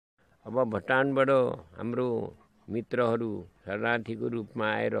अब भुटानबाट हाम्रो मित्रहरू शरणार्थीको रूपमा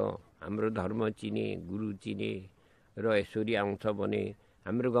आएर हाम्रो धर्म चिने, गुरु चिने र यसरी आउँछ भने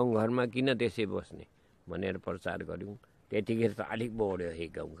हाम्रो गाउँघरमा किन त्यसै बस्ने भनेर प्रचार गऱ्यौँ। त्यतिखेर त अलिक बढ्यो हे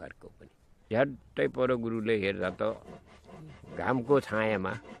गाउँघरको पनि। झट्टै पर गुरुले हेर्दा त घामको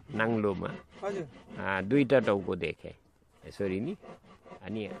छायामा नाङ्लोमा दुईटा टाउको देखे यसरी नि।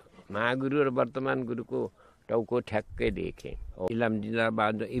 अनि महागुरु र वर्तमान गुरुको टाउको ठ्याक्कै देखे। इलाम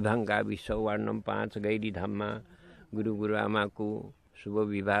जिल्लाबाट इभाङ गाविस वार्ड नम्बर 5 गैरीधाममा गुरुआमाको शुभ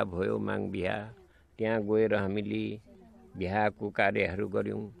विवाह भयो, माग बिहा। त्यहाँ गएर हामीले बिहाको कार्यहरू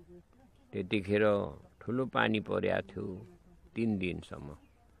गऱ्यौँ। त्यतिखेर ठुलो पानी परेको थियो 3 दिनसम्म।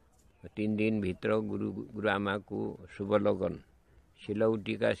 3 दिनभित्र गुरुआमाको शुभ लगन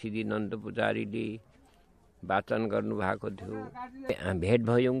सिलौटीका सिद्धिनन्द पुजारीले वाचन गर्नुभएको थियो। भेट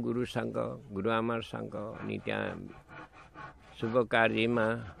भयौँ गुरुसँग, गुरुआमासँग। अनि त्यहाँ शुभ कार्यमा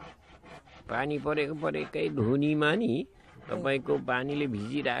पानी परेकै धुनीमा नि तपाईँको पानीले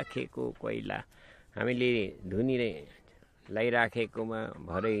भिजिराखेको कोइला हामीले धुनी लगाइराखेकोमा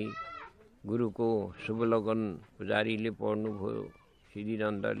भरै गुरुको शुभ लगन पुजारीले पढ्नुभयो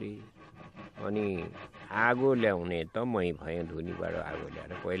सिद्धिनन्दले। अनि आगो ल्याउने त मै भएँ, धुनीबाट आगो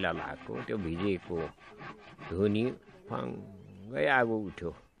ल्याएर कोइला लगाएको त्यो भिजेको धुनी फङ्गै आगो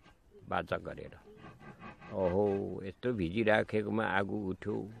उठ्यो बाचा गरेर। ओहो, यस्तो भिजिराखेकोमा आगो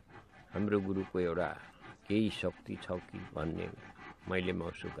उठ्यो, हाम्रो गुरुको एउटा केही शक्ति छ कि भन्ने मैले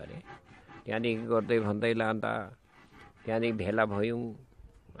महसुस गरेँ। त्यहाँदेखि गर्दै भन्दै लाँदा त्यहाँदेखि भेला भयौँ।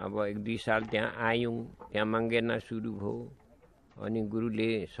 अब 1-2 साल त्यहाँ आयौँ। त्यहाँ मङ्गेना सुरु भयो। अनि गुरुले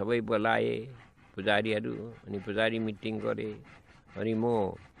सबै बोलाए पुजारीहरू। अनि पुजारी मिटिङ गरे। अनि म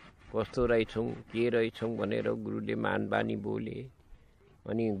कस्तो रहेछौँ के रहेछौँ भनेर गुरुले मानबानी बोले।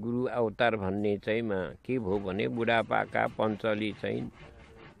 अनि गुरु अवतार भन्ने चाहिँ के भयो भने बुढापाका पञ्चली चाहिँ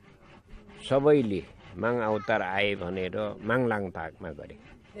सबैले माङ अवतार आए भनेर माङलाङताकमा गरे।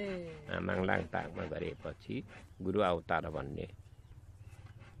 माङलाङताकमा गरेपछि गुरु अवतार भन्ने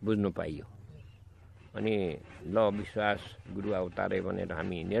बुझ्नु पाइयो। अनि ल विश्वास गुरु अवतारै भनेर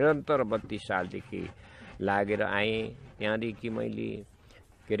हामी निरन्तर 32 सालदेखि लागेर आएँ। त्यहाँदेखि मैले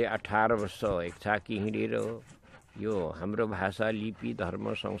 18 वर्ष एक छाकी हिँडेर यो हाम्रो भाषा, लिपि,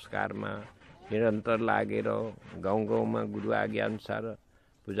 धर्म, संस्कारमा निरन्तर लागेर गाउँ गाउँमा गुरु आज्ञाअनुसार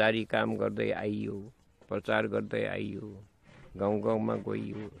पुजारी काम गर्दै आइयो, प्रचार गर्दै आइयो, गाउँ गाउँमा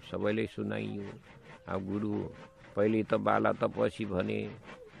गइयो, सबैले सुनाइयो। अब गुरु पहिले त बाला तपसी भने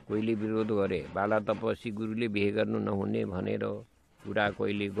कोहीले विरोध गरे। बाला तपसी गुरुले बिहे गर्नु नहुने भनेर कुरा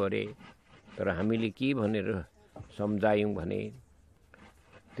कोहीले गरे। तर हामीले के भनेर सम्झायौँ भने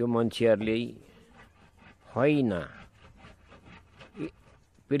त्यो मान्छेहरूले होइन,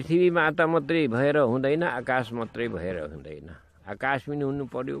 पृथ्वी माता मात्रै भएर हुँदैन, आकाश मात्रै भएर हुँदैन। आकाश पनि हुनु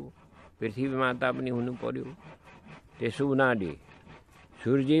पर्यो, पृथ्वी माता पनि हुनु पर्यो। त्यसो हुनाले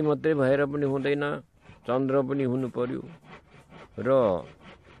सूर्य मात्रै भएर पनि हुँदैन, चन्द्र पनि हुनु पर्यो। र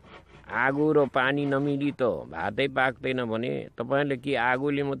आगो र पानी नमिली त भातै पाक्दैन भने तपाईँले कि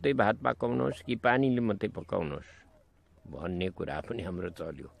आगोले मात्रै भात पकाउनुहोस् कि पानीले मात्रै पकाउनुहोस् भन्ने कुरा पनि हाम्रो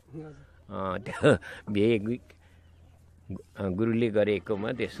चल्यो। त्यो बिहे गुरुले गरेकोमा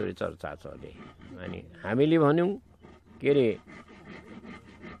त्यसरी चर्चा चले। अनि हामीले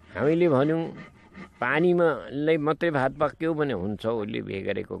भन्यौँ पानीमा मात्रै भात पक्यो भने हुन्छ, उसले बिहे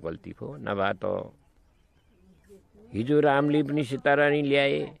गरेको गल्ती भयो। नभए त हिजो रामले पनि सीतारानी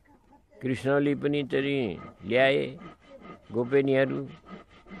ल्याए, कृष्णले पनि चाहिँ ल्याए गोपिनीहरू,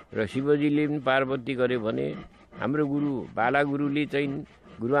 र शिवजीले पनि पार्वती गरे भने हाम्रो गुरु बाला गुरुले चाहिँ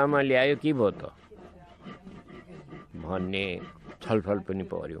गुरुआमा ल्यायो के भयो त भन्ने छलफल पनि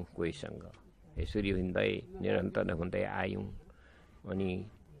पर्यो कोहीसँग। यसरी हिँड्दै निरन्तर हुँदै आयौँ। अनि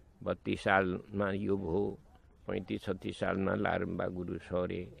 32 सालमा यो भयो। 35-36 सालमा लारुम्बा गुरु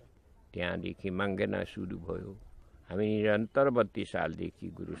सरे। त्यहाँदेखि मङ्गेना सुरु भयो। हामी निरन्तर 32 सालदेखि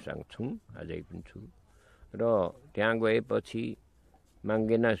गुरुसँग छौँ, अझै पनि छु। र त्यहाँ गएपछि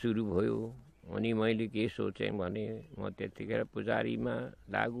मङ्गेना सुरु भयो। अनि मैले के सोचेँ भने म त्यतिखेर पुजारीमा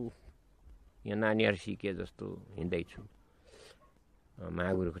लागु, यहाँ नानीहरू सिके जस्तो हिँड्दैछु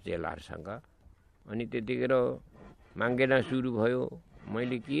महागुरुको चेलाहरूसँग। अनि त्यतिखेर मङ्गेना सुरु भयो।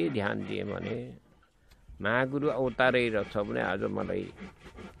 मैले के ध्यान दिएँ भने महागुरु अवतारै रहेछ भने आज मलाई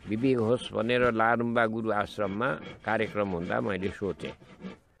विवेक होस् भनेर लारुम्बा गुरु आश्रममा कार्यक्रम हुँदा मैले सोचेँ।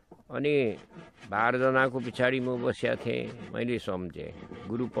 अनि 12 जनाको पछाडि म बसेको थिएँ। मैले सम्झेँ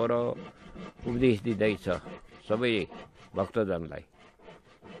गुरु पर उपदेश दिँदैछ सबै भक्तजनलाई।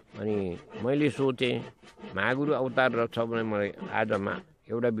 अनि मैले सोचेँ महागुरु अवतार रहेछ भने मलाई आजमा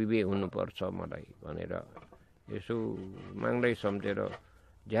एउटा विवेक हुनुपर्छ मलाई भनेर यसो माग्दै सम्झेर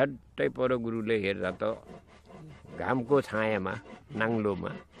झट्टै पर गुरुले हेर्दा त घामको छायामा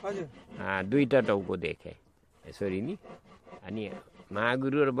नाङ्लोमा दुईटा टाउको देखे यसरी नि। अनि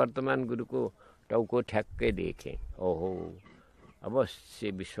महागुरु र वर्तमान गुरुको टाउको ठ्याक्कै देखे। ओहो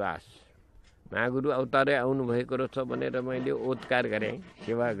अवश्य विश्वास महागुरु अवतारै आउनुभएको रहेछ भनेर मैले ओतकार गरेँ,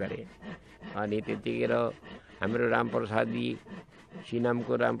 सेवा गरेँ। अनि त्यतिखेर हाम्रो रामप्रसादजी,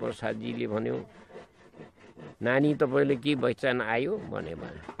 सिनामको रामप्रसादजीले भन्यो, नानी तपाईँले के पहिचान आयो भने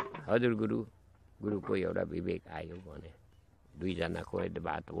हजुर गुरुको एउटा विवेक आयो भने। दुईजनाको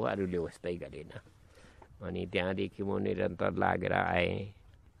बात हो, अरूले वस्तै गरेन। अनि त्यहाँदेखि म निरन्तर लागेर आएँ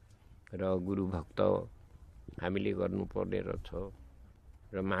र गुरु भक्त हामीले गर्नुपर्ने रहेछ।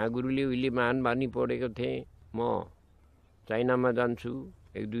 र महागुरुले उहिले महानवाणी पढेको थिएँ, म चाइनामा जान्छु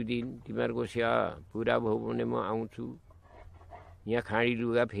 1-2 दिन, तिमीहरूको सेवा पुरा भयो भने म आउँछु। यहाँ खाडी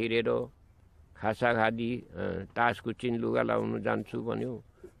लुगा फेरेर खासा खादी तासको चिन लुगा लाउनु जान्छु भन्यो।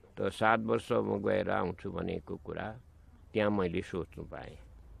 त 7 वर्ष म गएर आउँछु भनेको कुरा त्यहाँ मैले सोच्नु पाएँ।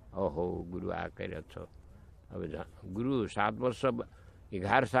 ओहो गुरु आएकै रहेछ। अब गुरु 7 वर्ष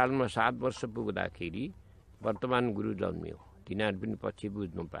 11 सालमा 7 वर्ष पुग्दाखेरि वर्तमान गुरु जन्मियो। तिनीहरू पनि पछि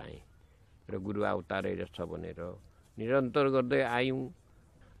बुझ्नु पाएँ र गुरु अवतारै रहेछ भनेर निरन्तर गर्दै आयौँ।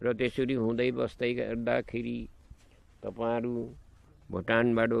 र त्यसरी हुँदै बस्दै गर्दाखेरि तपाईँहरू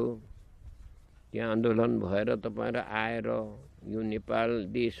भुटानबाट त्यहाँ आन्दोलन भएर तपाईँहरू आएर यो नेपाल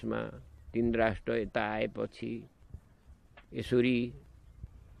देशमा 3 राष्ट्र यता आएपछि यसरी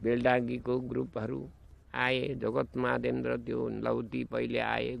बेलडाङ्गीको ग्रुपहरू आए। जगत महादेन्द्र त्यो लौती पहिले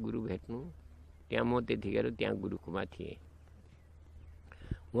आए गुरु भेट्नु। त्यहाँ म त्यतिखेर त्यहाँ गुरुकुमा थिएँ।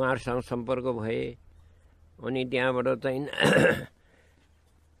 उहाँहरूसँग सम्पर्क भए। अनि त्यहाँबाट चाहिँ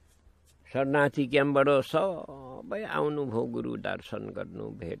शरणार्थी क्याम्पबाट सबै आउनुभयो गुरु दर्शन गर्नु,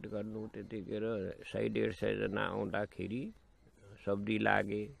 भेट गर्नु। त्यतिखेर 100-150 जना आउँदाखेरि सबदी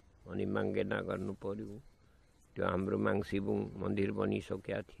लागे। अनि माङ्गेना गर्नु पर्यो। त्यो हाम्रो माङसिबुङ मन्दिर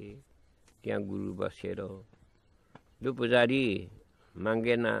बनिसकेका थिए। त्यहाँ गुरु बसेर लु पुजारी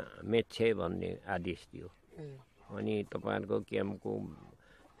माङ्गेना मेच्छे भन्ने आदेश दियो। अनि तपाईँहरूको क्याम्पको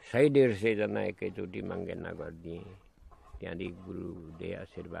 100-150 जना एकैचोटि माङ्गेना गरिदिएँ। त्यहाँदेखि गुरुले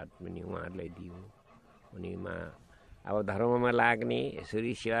आशीर्वाद पनि उहाँहरूलाई दियो। अनि अब धर्ममा लाग्ने,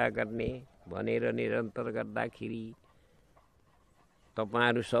 यसरी सेवा गर्ने भनेर निरन्तर गर्दाखेरि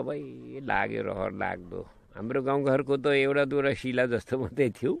तपाईँहरू सबै लाग्यो रहर लाग्दो। हाम्रो गाउँघरको त एउटा दुईवटा शिला जस्तो मात्रै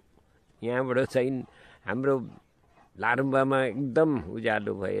थियो। यहाँबाट चाहिँ हाम्रो लारुम्बामा एकदम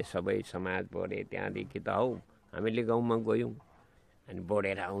उज्यालो भए, सबै समाज बढे। त्यहाँदेखि त हौ हामीले गाउँमा गयौँ अनि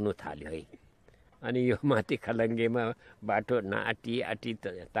बढेर आउनु थाल्यो है। अनि यो माथि खलङ्गेमा बाटो आटी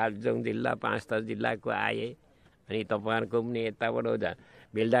तालुजोङ जिल्ला 5 जिल्लाको आए। अनि तपाईँहरूको पनि यताबाट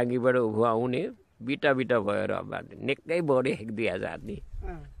बेलडाङ्गीबाट उभो आउने बिटा भएर अब निकै बढ्यो 1-2 हजार नि।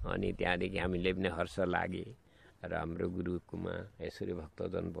 अनि त्यहाँदेखि हामीले पनि हर्ष लागे। र हाम्रो गुरुकुमा यसरी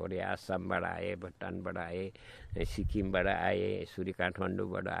भक्तजन बढे। आसामबाट आए, भुटानबाट आए, सिक्किमबाट आए, यसरी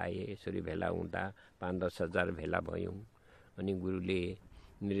काठमाडौँबाट आए। यसरी भेला हुँदा 5-10 हजार भेला भयौँ। अनि गुरुले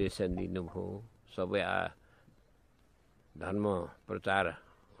निर्देशन दिनुभयो, सबै धर्म प्रचार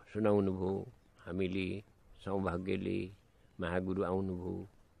सुनाउनु भयो। हामीले सौभाग्यले महागुरु आउनुभयो।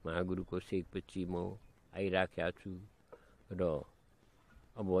 महागुरुको सेकपछि म आइराखेको छु। र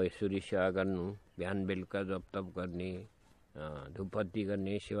अब यसरी सेवा गर्नु, बिहान बेलुका जप तप गर्ने, धुपबत्ती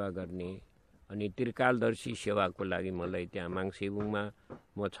गर्ने, सेवा गर्ने। अनि त्रिकालदर्शी सेवाको लागि मलाई त्यहाँ माङसेबुङमा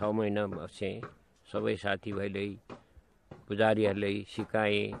म 6 महिना बसेँ। सबै साथीभाइलाई, पुजारीहरूलाई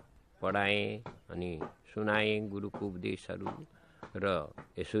सिकाएँ, पढाएँ अनि सुनाएँ गुरुको उपदेशहरू। र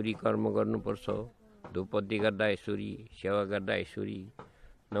यसरी कर्म गर्नुपर्छ, धुपबत्ती गर्दा यसरी, सेवा गर्दा यसरी,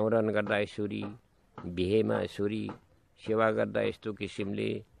 न्वारन गर्दा यसरी, बिहेमा यसरी, सेवा गर्दा यस्तो किसिमले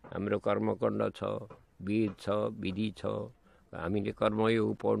हाम्रो कर्मकाण्ड छ, वेद छ, विधि छ। हामीले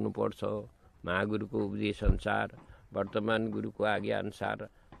कर्मयोग पढ्नुपर्छ। महागुरुको उपदेश अनुसार, वर्तमान गुरुको आज्ञा अनुसार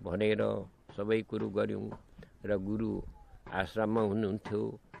भनेर सबै कुरो गऱ्यौँ। र गुरु आश्रममा हुनुहुन्थ्यो।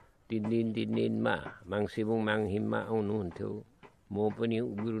 3 दिनमा माङसेबुङ माङहिममा आउनुहुन्थ्यो। म पनि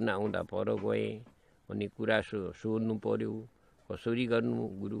गुरु नआउँदा पर गएँ। अनि कुरा सोध्नु पर्यो, कसरी गर्नु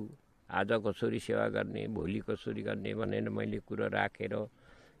गुरु, आज कसरी सेवा गर्ने, भोलि कसरी गर्ने भनेर मैले कुरो राखेर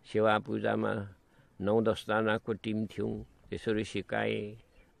सेवा पूजामा 9-10 जनाको टिम थियौँ। त्यसरी सिकाएँ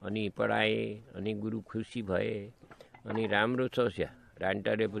अनि पढाएँ। अनि गुरु खुसी भए। अनि राम्रो छ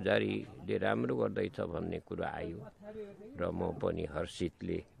रान्टारे पुजारीले राम्रो गर्दैछ भन्ने कुरा आयो। र म पनि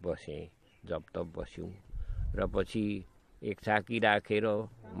हर्षितले बसेँ, जप तप बस्यौँ। र पछि एक छाकी राखेर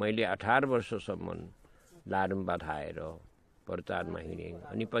मैले 18 वर्षसम्म लारुम्बा थाएर प्रचारमा हिँडेँ।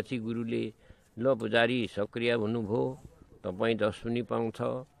 अनि पछि गुरुले ल पुजारी सक्रिय हुनुभयो, तपाईँ जस पनि पाउँछ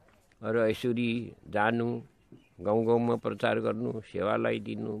र यसरी जानु, गाउँ गाउँमा प्रचार गर्नु, सेवा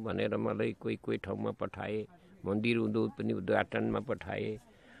लगाइदिनु भनेर मलाई कोही कोही ठाउँमा पठाए, मन्दिर पनि उद्घाटनमा पठाए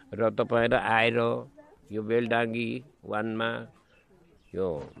र तपाईँहरू आएर यो बेलडाङ्गी वानमा यो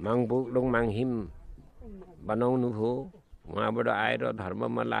माङपोक्लुङ माङहिम बनाउनु भयो। उहाँबाट आएर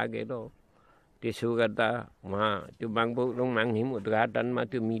धर्ममा लागेर त्यसो गर्दा उहाँ त्यो माङपोक्लुङ माङहिम उद्घाटनमा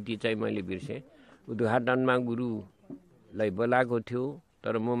त्यो मिति चाहिँ मैले बिर्सेँ। उद्घाटनमा गुरुलाई बोलाएको थियो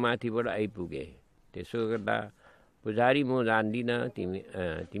तर म माथिबाट आइपुगेँ। त्यसो गर्दा पुजारी म जान्दिनँ,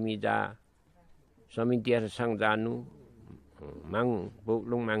 तिमी जा समितिहरूसँग जानु,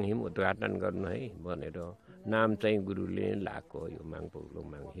 माङपोक्लुङ माङहिम उद्घाटन गर्नु है भनेर नाम चाहिँ गुरुले लाएको यो माङपोक्लुङ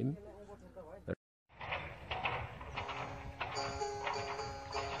माङहिम।